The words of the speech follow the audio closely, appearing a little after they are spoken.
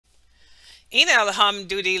In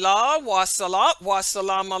alhamdulillah, wa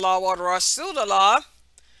salam ala wa rasulullah.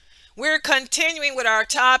 We're continuing with our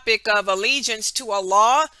topic of allegiance to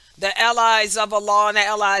Allah, the allies of Allah and the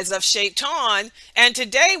allies of Shaitan. And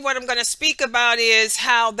today what I'm going to speak about is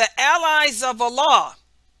how the allies of Allah,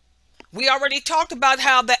 we already talked about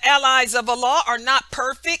how the allies of Allah are not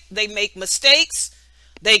perfect. They make mistakes,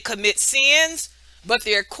 they commit sins, but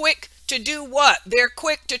they're quick to do what? They're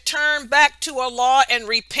quick to turn back to Allah and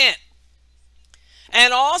repent.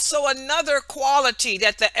 And also another quality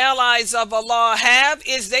that the allies of Allah have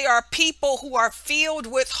is they are people who are filled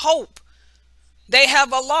with hope. They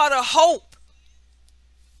have a lot of hope.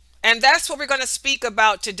 And that's what we're going to speak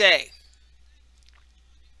about today.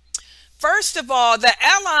 First of all, the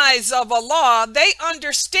allies of Allah, they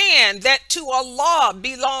understand that to Allah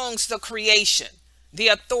belongs the creation, the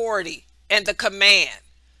authority, and the command.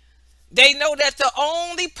 They know that the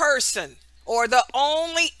only person or the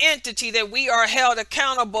only entity that we are held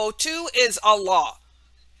accountable to is Allah.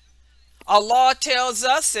 Allah tells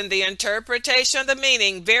us in the interpretation of the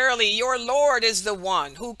meaning, verily your Lord is the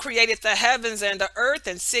one who created the heavens and the earth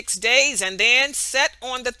in 6 days and then sat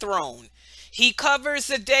on the throne. He covers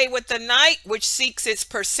the day with the night, which seeks its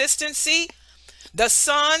persistency. The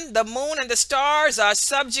sun, the moon, and the stars are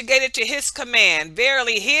subjugated to his command.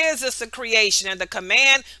 Verily, his is the creation and the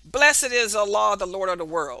command. Blessed is Allah, the Lord of the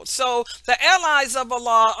world. So the allies of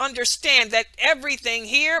Allah understand that everything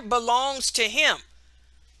here belongs to him,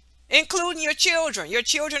 including your children. Your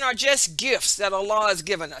children are just gifts that Allah has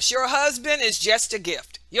given us. Your husband is just a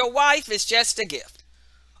gift. Your wife is just a gift,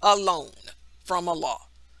 a loan from Allah.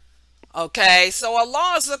 Okay, so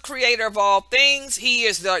Allah is the creator of all things. He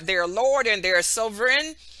is their Lord and their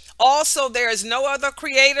sovereign. Also, there is no other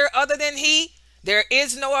creator other than he. There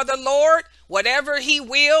is no other Lord. Whatever he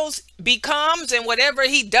wills becomes, and whatever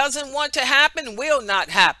he doesn't want to happen will not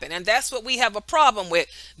happen. And that's what we have a problem with.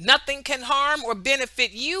 Nothing can harm or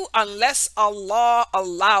benefit you unless Allah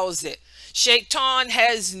allows it. Shaitan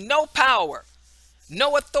has no power,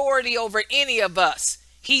 no authority over any of us.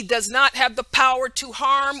 He does not have the power to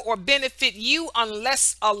harm or benefit you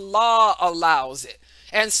unless Allah allows it.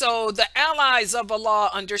 And so the allies of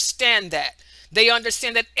Allah understand that. They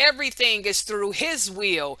understand that everything is through his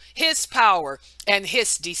will, his power, and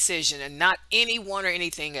his decision, and not anyone or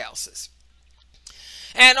anything else's.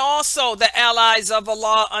 And also the allies of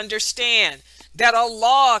Allah understand that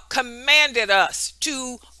Allah commanded us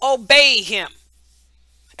to obey him.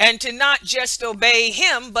 And to not just obey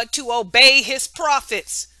him, but to obey his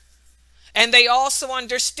prophets. And they also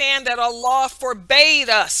understand that Allah forbade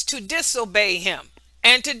us to disobey him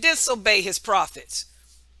and to disobey his prophets.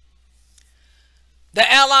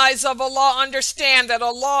 The allies of Allah understand that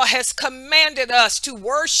Allah has commanded us to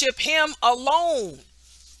worship him alone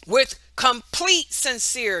with complete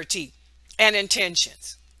sincerity and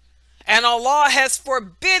intentions. And Allah has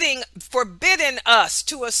forbidden us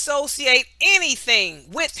to associate anything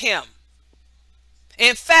with him.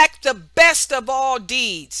 In fact, the best of all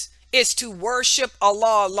deeds is to worship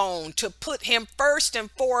Allah alone, to put him first and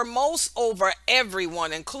foremost over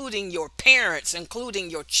everyone, including your parents, including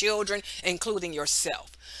your children, including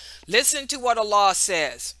yourself. Listen to what Allah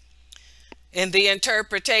says in the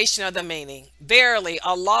interpretation of the meaning. Verily,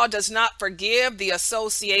 Allah does not forgive the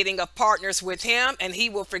associating of partners with him, and he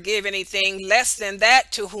will forgive anything less than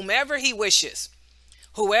that to whomever he wishes.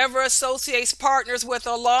 Whoever associates partners with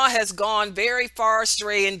Allah has gone very far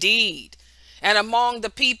astray indeed. And among the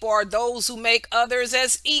people are those who make others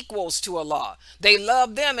as equals to Allah. They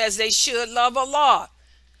love them as they should love Allah.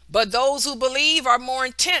 But those who believe are more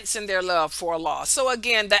intense in their love for Allah. So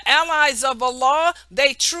again, the allies of Allah,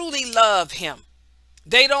 they truly love him.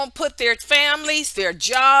 They don't put their families, their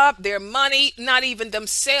job, their money, not even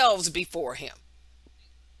themselves before him.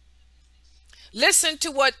 Listen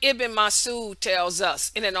to what Ibn Masud tells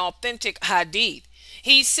us in an authentic hadith.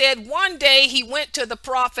 He said one day he went to the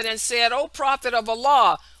Prophet and said, "O Prophet of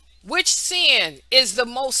Allah, which sin is the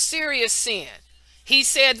most serious sin?" He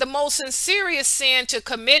said the most serious sin to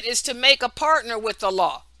commit is to make a partner with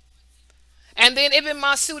Allah. And then Ibn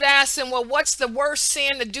Masud asked him, well, what's the worst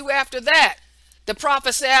sin to do after that? The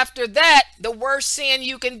Prophet said, after that, the worst sin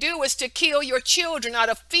you can do is to kill your children out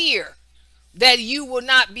of fear that you will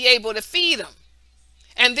not be able to feed them.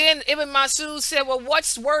 And then Ibn Masud said, well,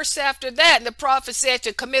 what's worse after that? And the Prophet said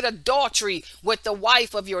to commit adultery with the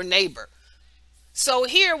wife of your neighbor. So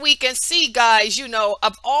here we can see, guys, you know,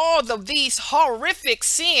 of all of these horrific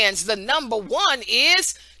sins, the number one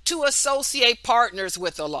is to associate partners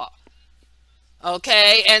with Allah.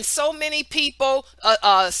 Okay, and so many people,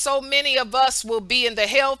 so many of us will be in the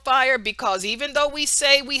hellfire because even though we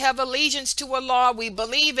say we have allegiance to Allah, we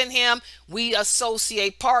believe in Him, we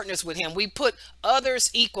associate partners with Him. We put others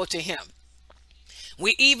equal to Him.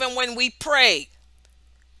 We even when we pray,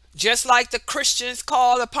 just like the Christians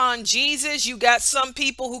call upon Jesus, you got some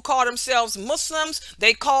people who call themselves Muslims.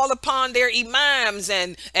 They call upon their imams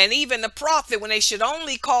and even the prophet when they should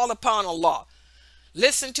only call upon Allah.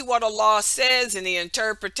 Listen to what Allah says in the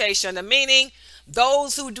interpretation, the meaning.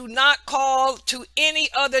 Those who do not call to any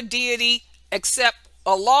other deity except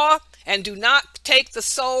Allah and do not take the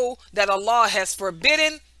soul that Allah has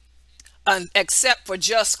forbidden except for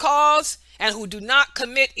just cause, and who do not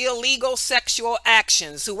commit illegal sexual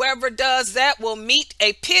actions. Whoever does that will meet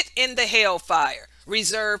a pit in the hellfire,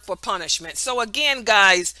 reserved for punishment. So again,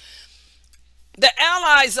 guys, the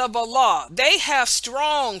allies of Allah, they have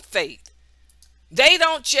strong faith. They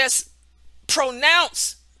don't just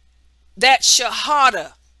pronounce that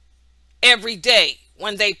shahada every day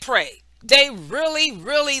when they pray. They really,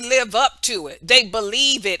 really live up to it. They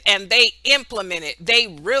believe it and they implement it. They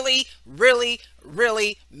really, really,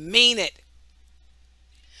 really mean it.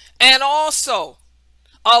 And also,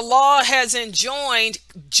 Allah has enjoined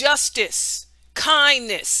justice,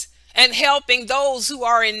 kindness, and helping those who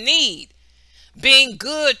are in need, being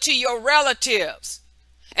good to your relatives.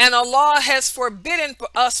 And Allah has forbidden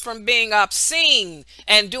us from being obscene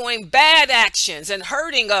and doing bad actions and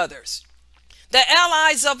hurting others. The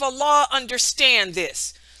allies of Allah understand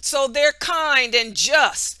this, so they're kind and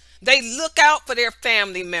just. They look out for their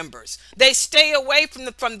family members. They stay away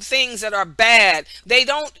from things that are bad. They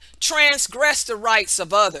don't transgress the rights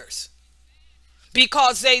of others,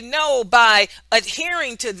 because they know by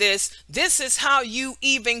adhering to this, this is how you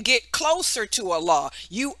even get closer to Allah.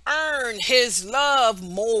 You earn His love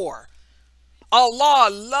more. Allah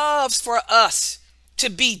loves for us to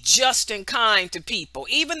be just and kind to people,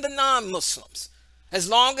 even the non-Muslims. As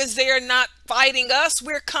long as they are not fighting us,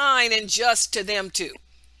 we're kind and just to them too.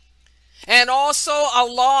 And also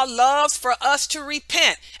Allah loves for us to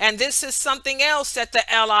repent. And this is something else that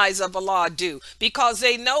the allies of Allah do, because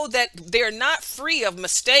they know that they're not free of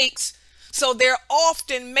mistakes. So they're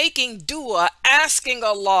often making dua, asking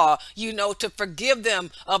Allah, to forgive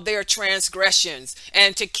them of their transgressions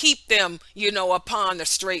and to keep them, upon the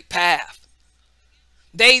straight path.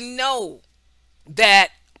 They know that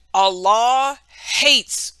Allah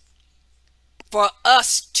hates for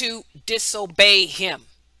us to disobey Him.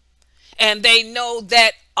 And they know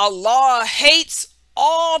that Allah hates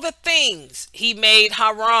all the things He made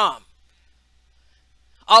haram.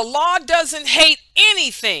 Allah doesn't hate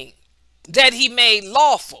anything that He made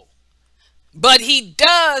lawful, but He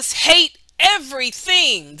does hate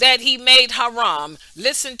everything that He made haram.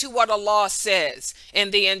 Listen to what Allah says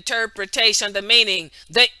in the interpretation, the meaning.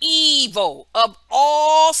 The evil of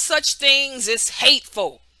all such things is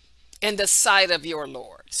hateful in the sight of your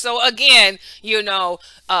Lord. So again,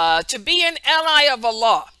 to be an ally of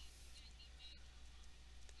Allah,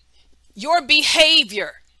 your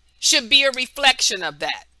behavior should be a reflection of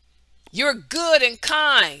that. You're good and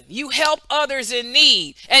kind. You help others in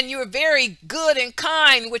need. And you're very good and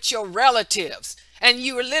kind with your relatives. And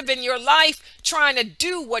you are living your life trying to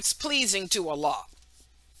do what's pleasing to Allah.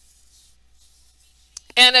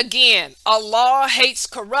 And again, Allah hates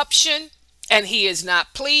corruption and He is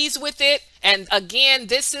not pleased with it. And again,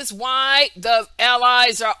 this is why the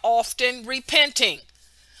allies are often repenting.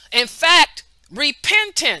 In fact,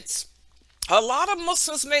 repentance, a lot of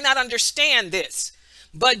Muslims may not understand this,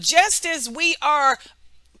 but just as we are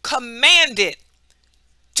commanded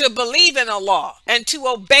to believe in Allah and to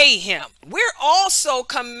obey Him, we're also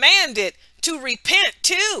commanded to repent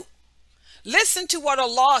too. Listen to what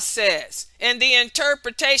Allah says in the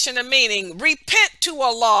interpretation of meaning. Repent to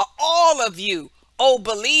Allah, all of you, O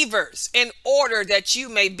believers, in order that you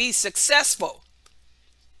may be successful.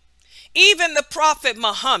 Even the Prophet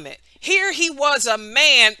Muhammad, here he was a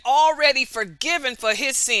man already forgiven for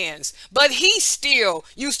his sins, but he still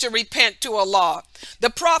used to repent to Allah. The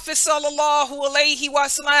Prophet sallallahu alaihi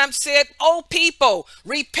wasallam said, O people,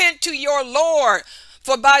 repent to your Lord.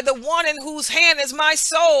 For by the one in whose hand is my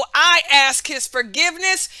soul, I ask His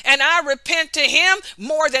forgiveness and I repent to Him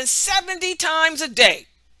more than 70 times a day.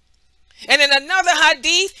 And in another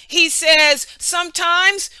hadith, he says,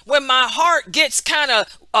 sometimes when my heart gets kind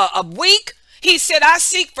of weak, he said, I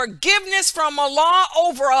seek forgiveness from Allah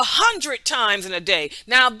over 100 times in a day.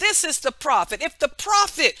 Now, this is the Prophet. If the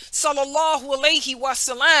Prophet, sallallahu alaihi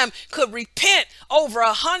wasallam, could repent over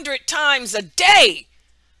 100 times a day,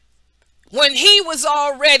 when he was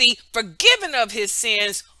already forgiven of his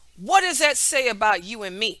sins, what does that say about you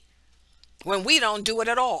and me? when we don't do it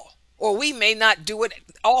at all, or we may not do it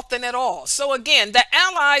often at all. So again, the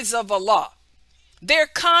allies of Allah, they're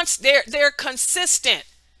consistent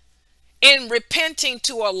in repenting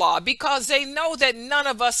to Allah because they know that none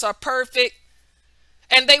of us are perfect,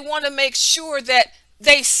 and they want to make sure that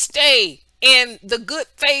they stay in the good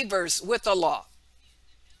favors with Allah.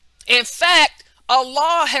 In fact,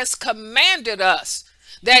 Allah has commanded us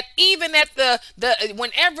that even at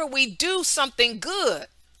whenever we do something good,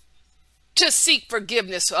 to seek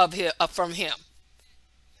forgiveness from him.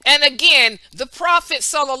 And again, the Prophet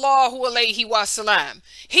sallallahu alaihi wasallam,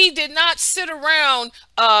 he did not sit around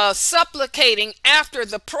supplicating after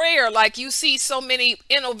the prayer like you see so many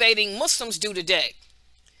innovating Muslims do today.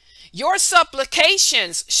 Your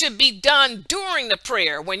supplications should be done during the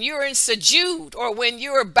prayer, when you're in sujood, or when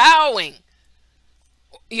you're bowing,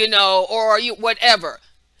 or whatever.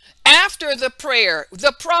 After the prayer,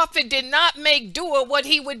 the Prophet did not make dua. What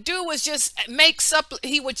he would do is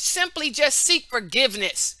he would simply just seek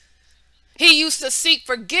forgiveness. He used to seek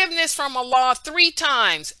forgiveness from Allah 3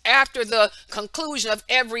 times after the conclusion of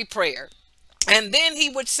every prayer. And then he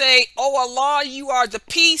would say, "Oh Allah, you are the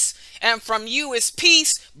peace, and from you is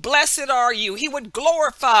peace. Blessed are you." He would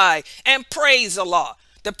glorify and praise Allah.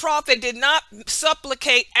 The Prophet did not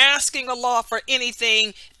supplicate asking Allah for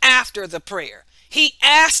anything after the prayer. He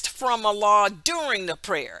asked from Allah during the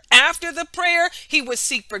prayer. After the prayer, he would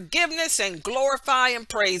seek forgiveness and glorify and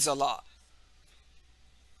praise Allah.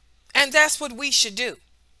 And that's what we should do.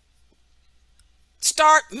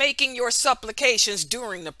 Start making your supplications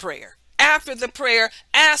during the prayer. After the prayer,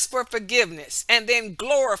 ask for forgiveness and then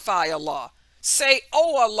glorify Allah. Say,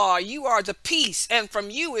 "Oh Allah, you are the peace, and from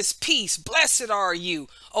you is peace. Blessed are you,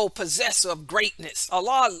 O possessor of greatness."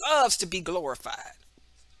 Allah loves to be glorified.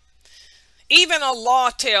 Even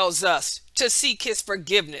Allah tells us to seek his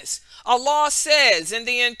forgiveness. Allah says in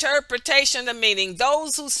the interpretation of the meaning,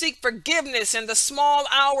 those who seek forgiveness in the small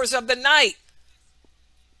hours of the night,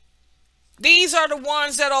 these are the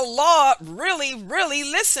ones that Allah really, really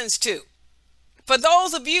listens to. For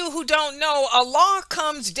those of you who don't know, Allah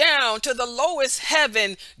comes down to the lowest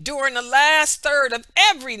heaven during the last third of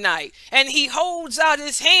every night, and he holds out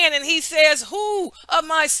his hand and he says, "Who of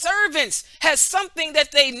my servants has something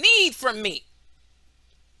that they need from me?"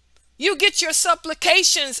 You get your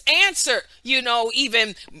supplications answered,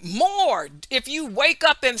 even more if you wake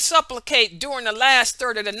up and supplicate during the last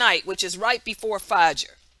third of the night, which is right before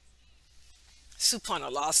Fajr.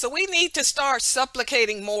 Subhanallah. So we need to start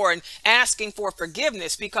supplicating more and asking for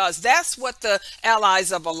forgiveness, because that's what the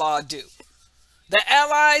allies of Allah do. The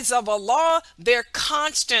allies of Allah, they're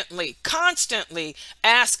constantly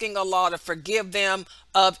asking Allah to forgive them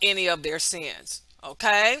of any of their sins.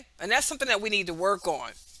 Okay? And that's something that we need to work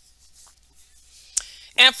on.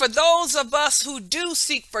 And for those of us who do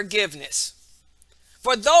seek forgiveness,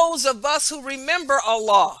 for those of us who remember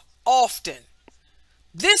Allah often,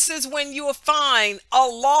 this is when you will find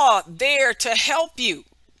Allah there to help you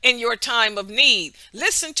in your time of need.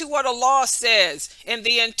 Listen to what Allah says in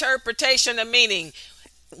the interpretation of meaning.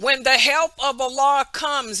 When the help of Allah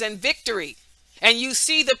comes in victory, and you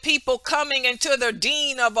see the people coming into the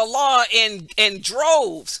deen of Allah in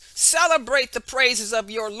droves, celebrate the praises of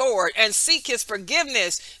your Lord and seek his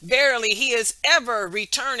forgiveness. Verily, he is ever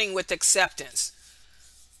returning with acceptance.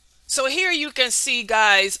 So here you can see,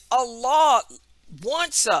 guys, Allah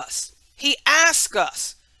wants us, he asks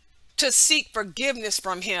us to seek forgiveness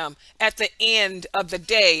from him at the end of the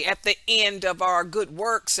day, at the end of our good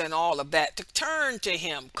works and all of that, to turn to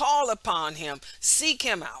him, call upon him, seek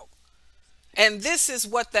him out. And this is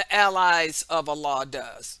what the allies of Allah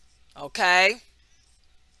does. Okay?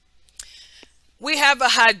 We have a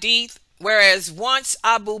hadith, whereas once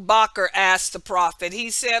Abu Bakr asked the Prophet,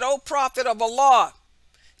 he said, "O Prophet of Allah,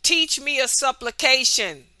 teach me a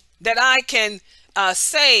supplication that I can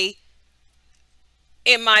say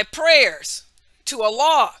in my prayers to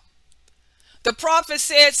Allah." The Prophet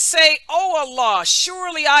said, "Say, O Allah,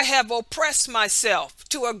 surely I have oppressed myself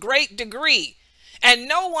to a great degree, and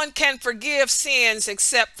no one can forgive sins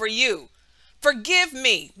except for you. Forgive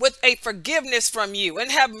me with a forgiveness from you,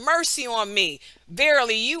 and have mercy on me.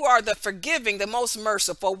 Verily, you are the forgiving, the most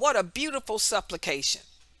merciful." What a beautiful supplication.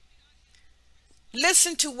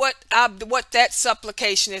 Listen to what that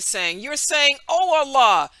supplication is saying. You're saying, "Oh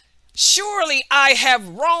Allah, surely I have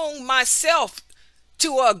wronged myself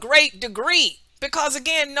to a great degree." Because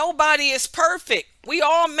again, nobody is perfect. We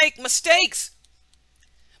all make mistakes.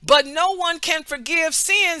 But no one can forgive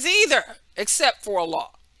sins either, except for Allah.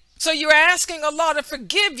 So you're asking Allah to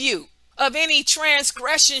forgive you of any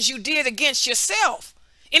transgressions you did against yourself.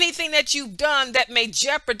 anything that you've done that may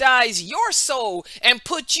jeopardize your soul and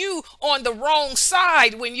put you on the wrong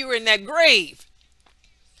side when you're in that grave.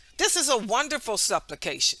 This is a wonderful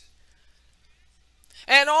supplication.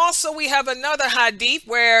 And also we have another hadith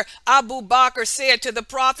where Abu Bakr said to the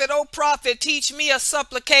Prophet, "O Prophet, teach me a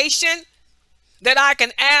supplication that I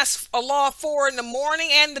can ask Allah for in the morning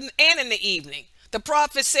and in the evening." The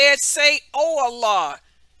Prophet said, "Say, O Allah,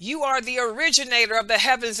 you are the originator of the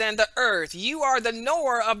heavens and the earth. You are the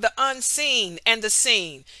knower of the unseen and the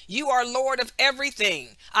seen. You are Lord of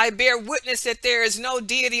everything. I bear witness that there is no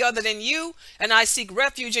deity other than you, and I seek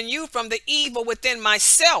refuge in you from the evil within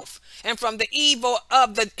myself and from the evil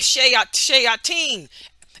of the shayateen,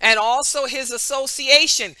 and also his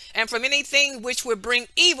association, and from anything which would bring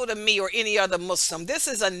evil to me or any other Muslim." This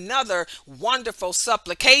is another wonderful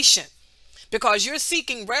supplication, because you're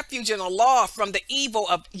seeking refuge in Allah from the evil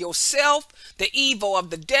of yourself, the evil of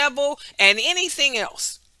the devil, and anything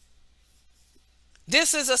else.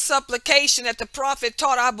 This is a supplication that the Prophet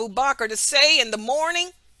taught Abu Bakr to say in the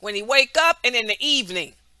morning when he wake up and in the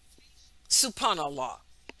evening. Subhanallah.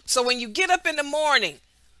 So when you get up in the morning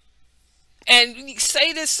and you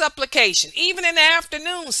say this supplication, even in the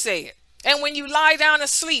afternoon say it, and when you lie down to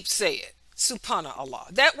sleep say it.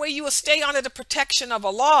 Subhanallah. That way you will stay under the protection of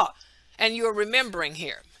Allah. And you're remembering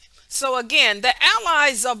here. So again, the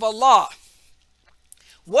allies of Allah,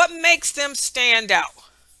 what makes them stand out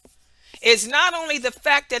is not only the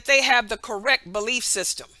fact that they have the correct belief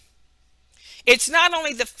system. It's not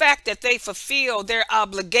only the fact that they fulfill their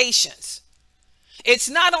obligations. It's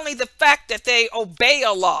not only the fact that they obey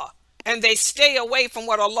Allah and they stay away from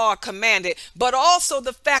what Allah commanded, but also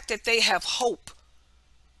the fact that they have hope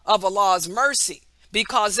of Allah's mercy,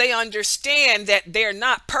 because they understand that they're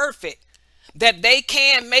not perfect, that they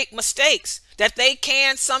can make mistakes, that they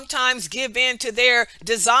can sometimes give in to their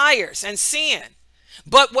desires and sin.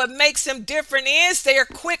 But what makes them different is they are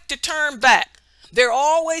quick to turn back. They're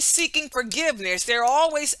always seeking forgiveness. They're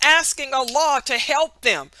always asking Allah to help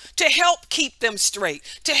them, to help keep them straight,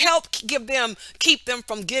 to help keep them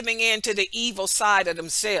from giving in to the evil side of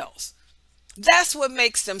themselves. That's what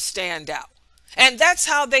makes them stand out. And that's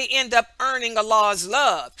how they end up earning Allah's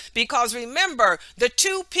love. Because remember, the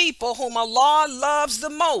two people whom Allah loves the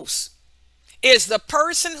most is the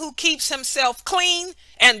person who keeps himself clean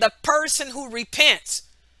and the person who repents.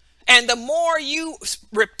 And the more you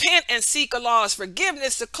repent and seek Allah's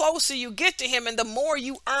forgiveness, the closer you get to him and the more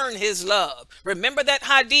you earn his love. Remember that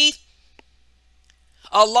hadith?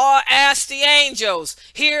 Allah asked the angels,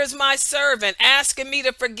 "Here's my servant asking me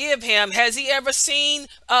to forgive him. Has he ever seen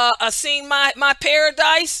my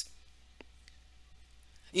paradise?"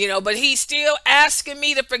 But he's still asking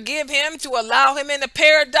me to forgive him, to allow him into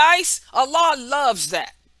paradise. Allah loves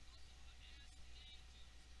that.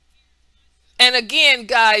 And again,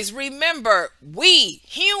 guys, remember, we,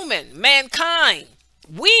 mankind,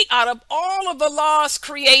 we out of all of Allah's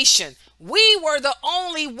creation, we were the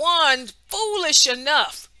only one foolish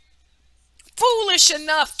enough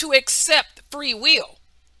to accept free will.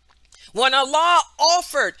 When Allah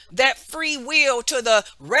offered that free will to the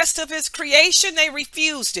rest of his creation, they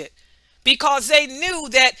refused it, because they knew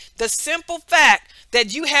that the simple fact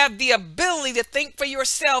that you have the ability to think for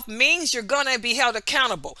yourself means you're going to be held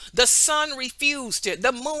accountable. The sun refused it.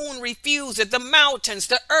 The moon refused it. The mountains,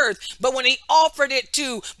 the earth. But when he offered it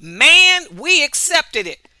to man, we accepted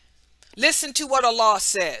it. Listen to what Allah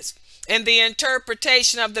says in the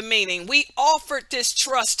interpretation of the meaning. "We offered this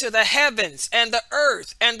trust to the heavens and the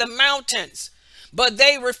earth and the mountains, but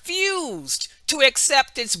they refused to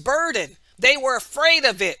accept its burden. They were afraid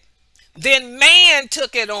of it. Then man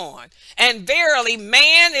took it on. And verily,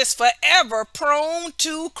 man is forever prone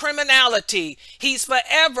to criminality. He's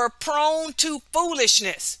forever prone to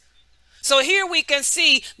foolishness." So here we can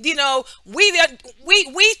see, we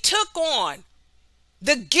took on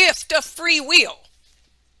the gift of free will,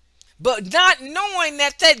 but not knowing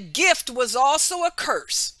that that gift was also a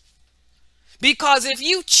curse. Because if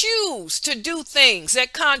you choose to do things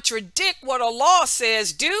that contradict what Allah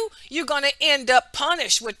says do, you're going to end up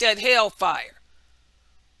punished with that hellfire.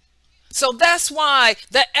 So that's why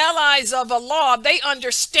the allies of Allah, they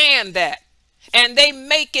understand that. And they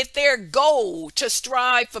make it their goal to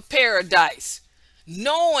strive for paradise,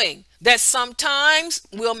 knowing that sometimes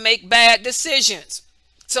we'll make bad decisions.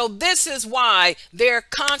 So this is why they're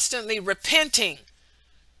constantly repenting.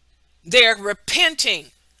 They're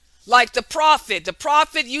repenting. Like the Prophet. The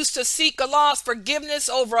Prophet used to seek Allah's forgiveness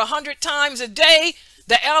over 100 times a day.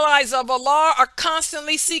 The allies of Allah are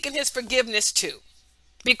constantly seeking his forgiveness too,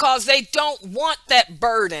 because they don't want that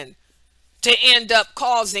burden to end up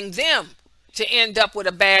causing them to end up with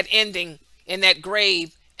a bad ending in that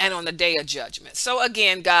grave and on the day of judgment. So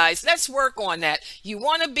again, guys, let's work on that. You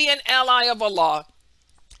want to be an ally of Allah.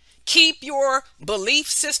 Keep your belief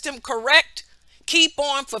system correct. Keep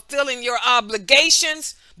on fulfilling your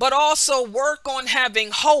obligations, but also work on having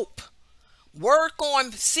hope. Work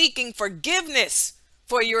on seeking forgiveness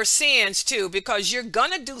for your sins too, because you're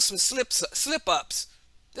going to do some slip-ups.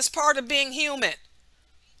 That's part of being human.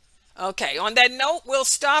 Okay, on that note, we'll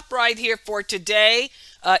stop right here for today.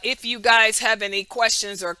 If you guys have any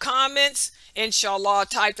questions or comments, inshallah,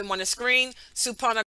 type them on the screen. Subhanakallah.